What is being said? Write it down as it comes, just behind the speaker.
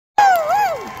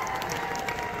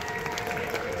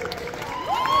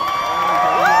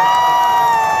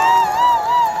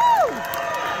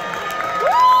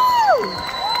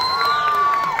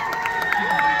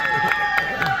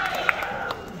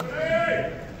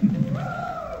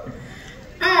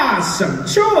awesome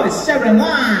choice,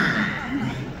 everyone!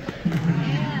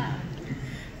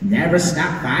 Never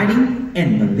stop fighting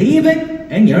and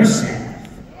believing in yourself.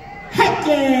 Heck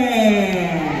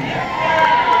yeah!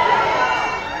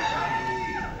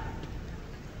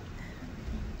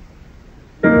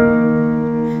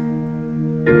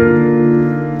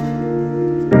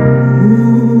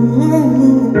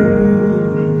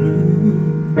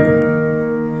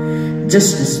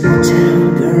 Just a small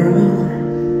town girl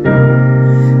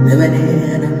living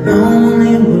in a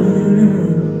lonely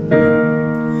world.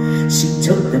 She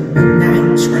took the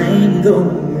midnight train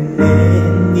going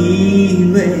anywhere.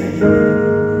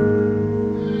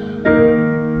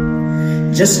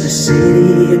 Just a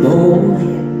city boy,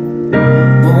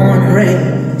 born and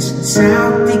raised in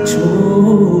South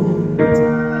Detroit.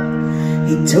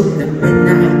 He took the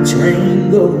midnight train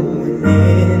going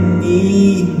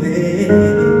anywhere.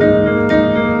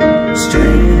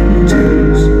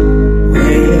 Strangers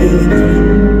waiting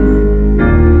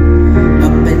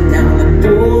up and down the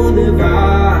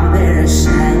boulevard. Their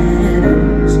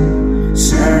shadows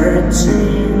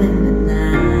searching in the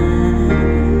night.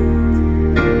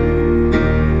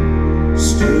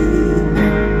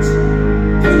 Streetlights,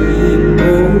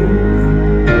 people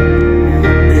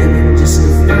living just to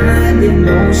find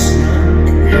emotion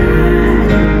and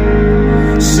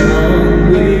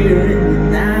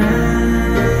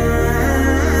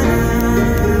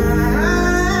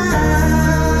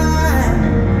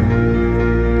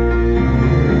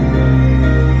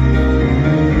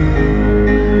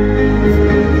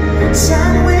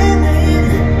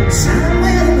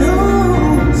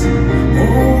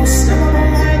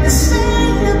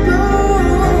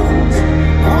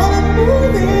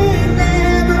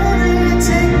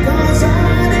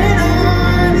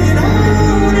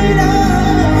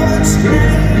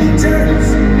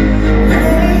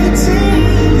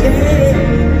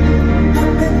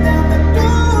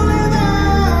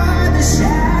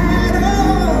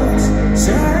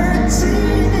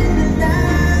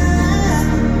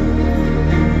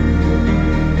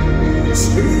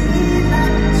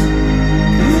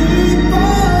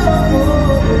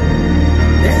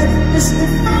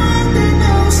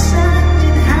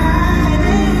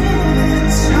hiding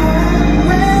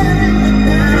somewhere in the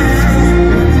night.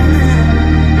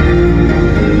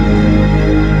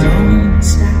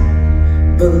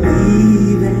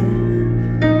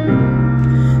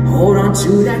 Hold on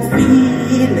to that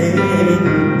feeling,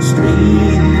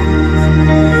 street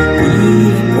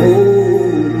people.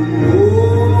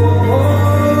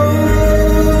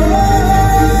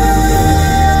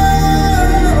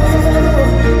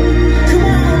 Come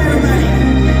on, everybody,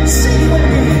 sing with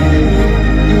me.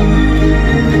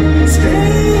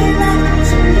 Street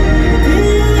lights,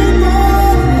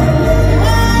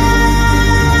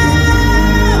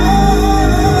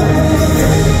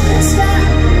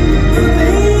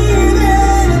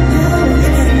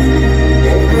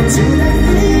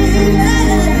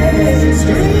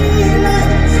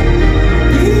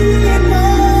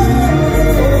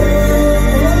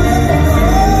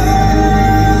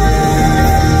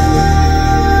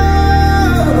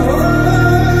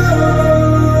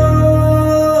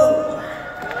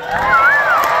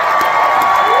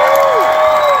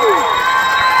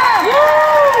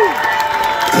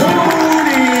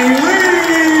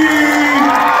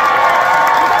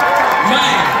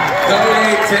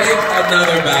 take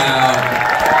another bow.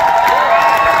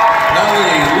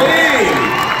 Kodi Lee.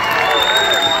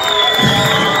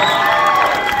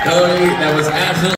 Kodi, that was absolutely